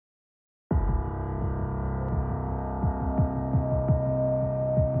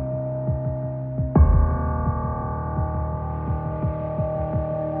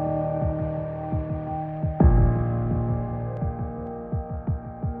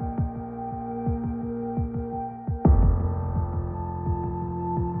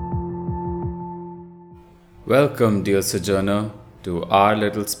Welcome, dear sojourner, to our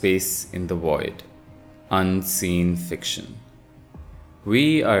little space in the void, unseen fiction.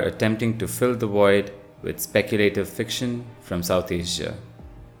 We are attempting to fill the void with speculative fiction from South Asia.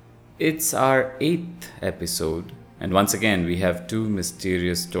 It's our eighth episode, and once again, we have two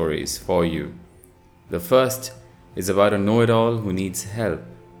mysterious stories for you. The first is about a know it all who needs help,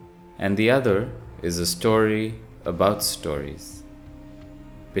 and the other is a story about stories.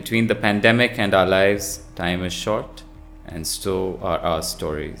 Between the pandemic and our lives, time is short, and so are our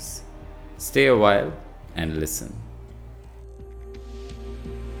stories. Stay a while and listen.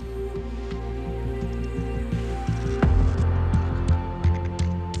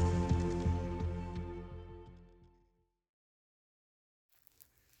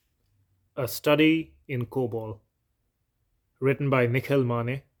 A Study in COBOL, written by Nikhil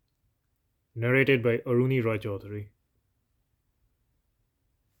Mane, narrated by Aruni Roy Chaudhary.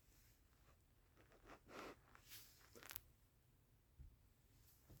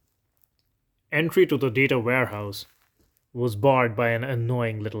 Entry to the data warehouse was barred by an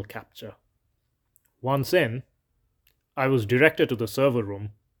annoying little captcha. Once in, I was directed to the server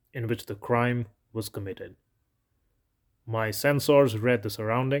room in which the crime was committed. My sensors read the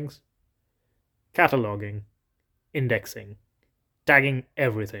surroundings, cataloging, indexing, tagging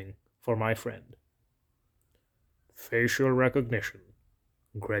everything for my friend. Facial recognition,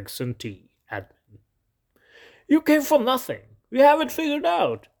 Gregson T. Admin. You came for nothing. We have it figured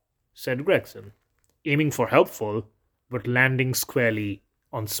out, said Gregson, aiming for helpful but landing squarely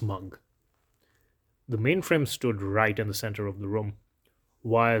on smug. The mainframe stood right in the center of the room.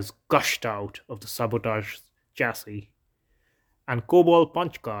 Wires gushed out of the sabotage chassis, and COBOL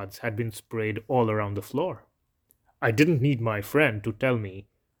punch cards had been sprayed all around the floor. I didn't need my friend to tell me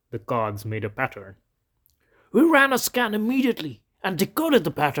the cards made a pattern. We ran a scan immediately and decoded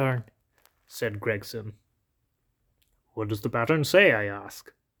the pattern, said Gregson. What does the pattern say? I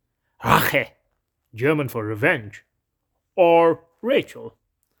ask. Rache, German for revenge. Or Rachel,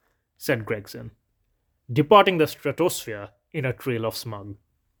 said Gregson, departing the stratosphere in a trail of smug.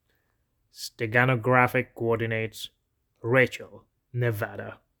 Steganographic coordinates Rachel,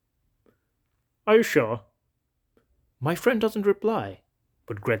 Nevada. Are you sure? My friend doesn't reply,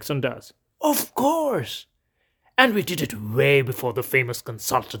 but Gregson does. Of course! And we did it way before the famous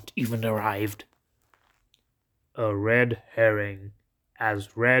consultant even arrived. A red herring,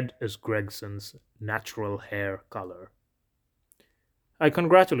 as red as Gregson's natural hair color. I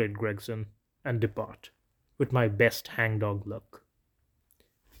congratulate Gregson and depart with my best hangdog look.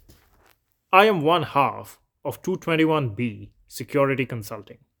 I am one half of 221B Security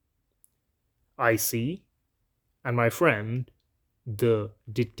Consulting. I see, and my friend, the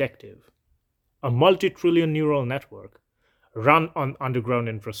detective, a multi-trillion neural network run on underground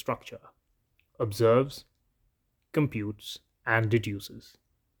infrastructure, observes, computes, and deduces.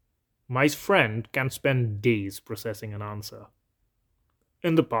 My friend can spend days processing an answer.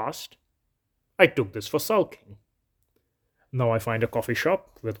 In the past, I took this for sulking. Now I find a coffee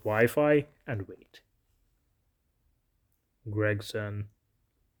shop with Wi-Fi and wait. Gregson.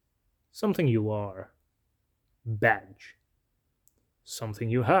 Something you are. Badge.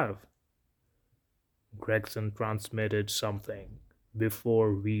 Something you have. Gregson transmitted something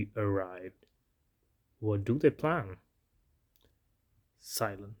before we arrived. What do they plan?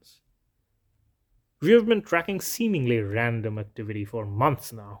 Silence. We have been tracking seemingly random activity for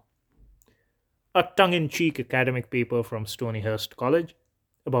months now. A tongue in cheek academic paper from Stonyhurst College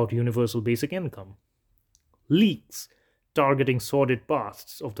about universal basic income. Leaks targeting sordid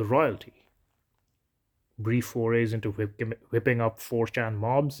pasts of the royalty. Brief forays into whipping up 4chan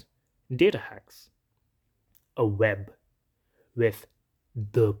mobs. Data hacks. A web with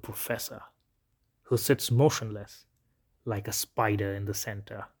the professor, who sits motionless like a spider in the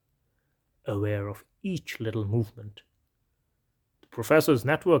center, aware of each little movement. The professor's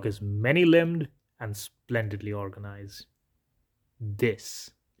network is many limbed and splendidly organized.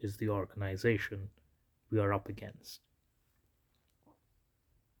 This is the organization we are up against.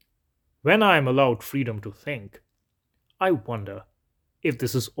 When I am allowed freedom to think, I wonder if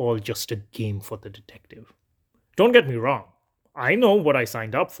this is all just a game for the detective. Don't get me wrong, I know what I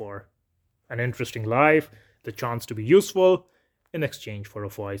signed up for: an interesting life, the chance to be useful, in exchange for a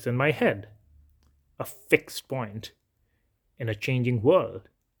voice in my head. A fixed point in a changing world,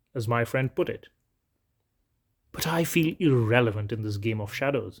 as my friend put it. But I feel irrelevant in this game of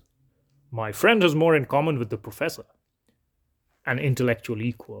shadows. My friend has more in common with the professor, an intellectual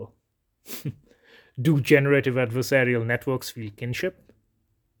equal. Do generative adversarial networks feel kinship?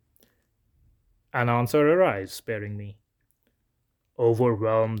 An answer arrives, sparing me.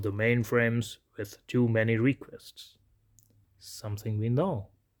 Overwhelm the mainframes with too many requests. Something we know.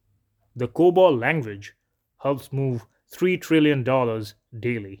 The COBOL language helps move $3 trillion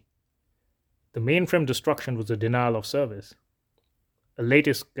daily. The mainframe destruction was a denial of service, a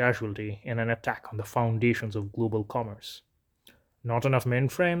latest casualty in an attack on the foundations of global commerce. Not enough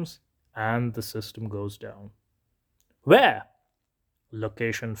mainframes, and the system goes down. Where?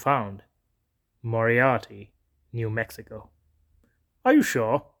 Location found. Moriarty, New Mexico. Are you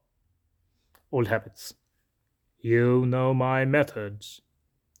sure? Old habits. You know my methods.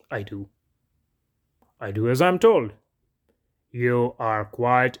 I do. I do as I'm told. You are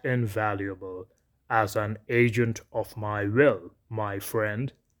quite invaluable as an agent of my will, my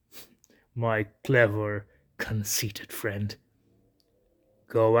friend. My clever, conceited friend.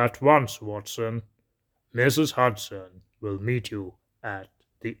 Go at once, Watson. Mrs. Hudson will meet you at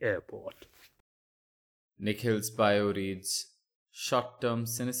the airport. Nikhil's bio reads short term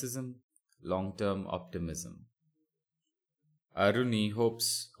cynicism, long term optimism. Aruni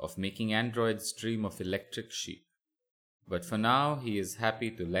hopes of making androids dream of electric sheep, but for now he is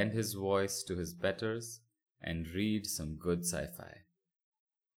happy to lend his voice to his betters and read some good sci-fi.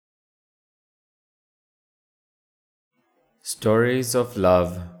 Stories of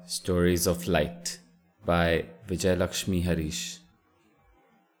Love, Stories of Light by Vijayalakshmi Harish.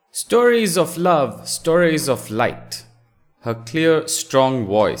 Stories of love, stories of light. Her clear, strong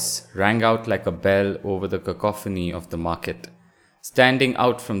voice rang out like a bell over the cacophony of the market, standing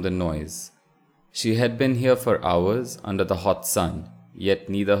out from the noise. She had been here for hours under the hot sun, yet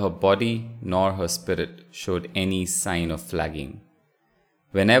neither her body nor her spirit showed any sign of flagging.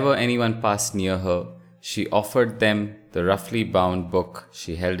 Whenever anyone passed near her, she offered them the roughly bound book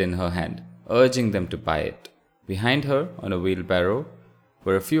she held in her hand, urging them to buy it. Behind her, on a wheelbarrow,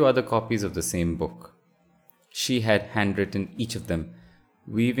 were a few other copies of the same book. She had handwritten each of them,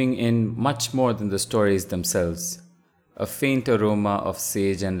 weaving in much more than the stories themselves. A faint aroma of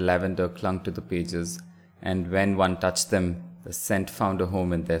sage and lavender clung to the pages, and when one touched them, the scent found a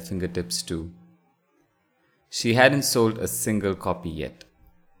home in their fingertips too. She hadn't sold a single copy yet.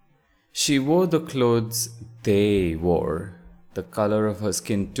 She wore the clothes they wore. The color of her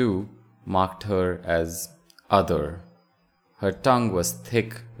skin too marked her as other. Her tongue was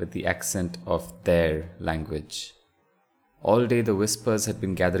thick with the accent of their language. All day the whispers had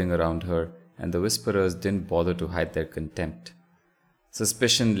been gathering around her, and the whisperers didn't bother to hide their contempt.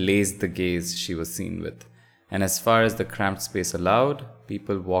 Suspicion laced the gaze she was seen with, and as far as the cramped space allowed,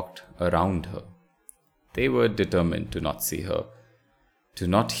 people walked around her. They were determined to not see her, to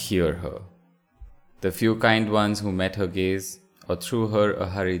not hear her. The few kind ones who met her gaze, or threw her a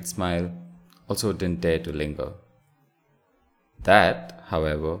hurried smile, also didn't dare to linger. That,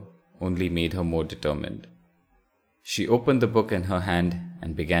 however, only made her more determined. She opened the book in her hand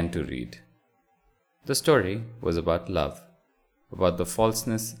and began to read. The story was about love, about the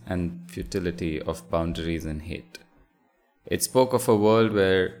falseness and futility of boundaries and hate. It spoke of a world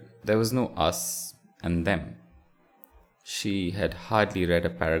where there was no us and them. She had hardly read a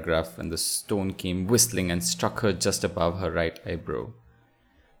paragraph when the stone came whistling and struck her just above her right eyebrow.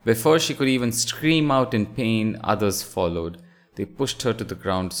 Before she could even scream out in pain, others followed. They pushed her to the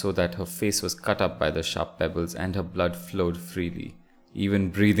ground so that her face was cut up by the sharp pebbles and her blood flowed freely. Even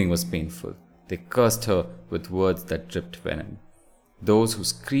breathing was painful. They cursed her with words that dripped venom. Those who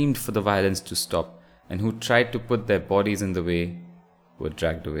screamed for the violence to stop and who tried to put their bodies in the way were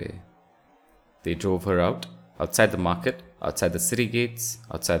dragged away. They drove her out, outside the market, outside the city gates,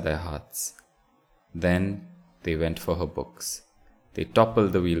 outside their hearts. Then they went for her books. They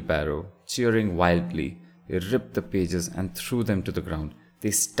toppled the wheelbarrow, cheering wildly. They ripped the pages and threw them to the ground.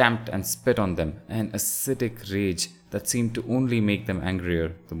 They stamped and spit on them, an acidic rage that seemed to only make them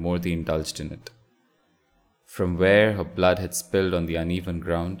angrier the more they indulged in it. From where her blood had spilled on the uneven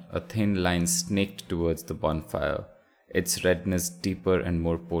ground, a thin line snaked towards the bonfire, its redness deeper and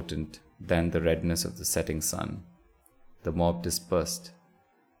more potent than the redness of the setting sun. The mob dispersed.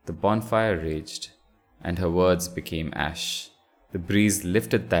 The bonfire raged, and her words became ash. The breeze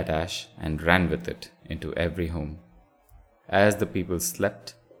lifted that ash and ran with it into every home. As the people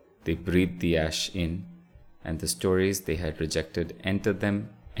slept, they breathed the ash in, and the stories they had rejected entered them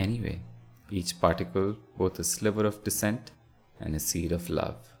anyway, each particle both a sliver of dissent and a seed of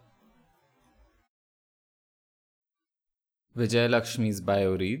love. Vijayalakshmi's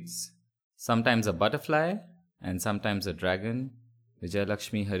bio reads, sometimes a butterfly and sometimes a dragon.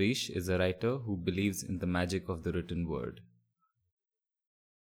 Vijayalakshmi Harish is a writer who believes in the magic of the written word.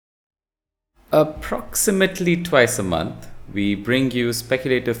 Approximately twice a month, we bring you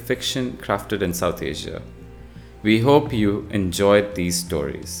speculative fiction crafted in South Asia. We hope you enjoyed these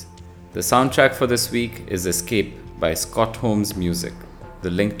stories. The soundtrack for this week is Escape by Scott Holmes Music. The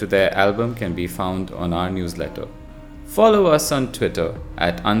link to their album can be found on our newsletter. Follow us on Twitter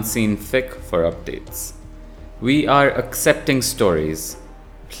at UnseenFic for updates. We are accepting stories.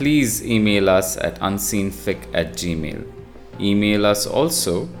 Please email us at unseenfic@gmail. Email us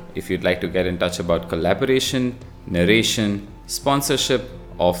also if you'd like to get in touch about collaboration, narration, sponsorship,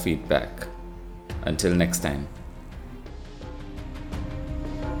 or feedback. Until next time.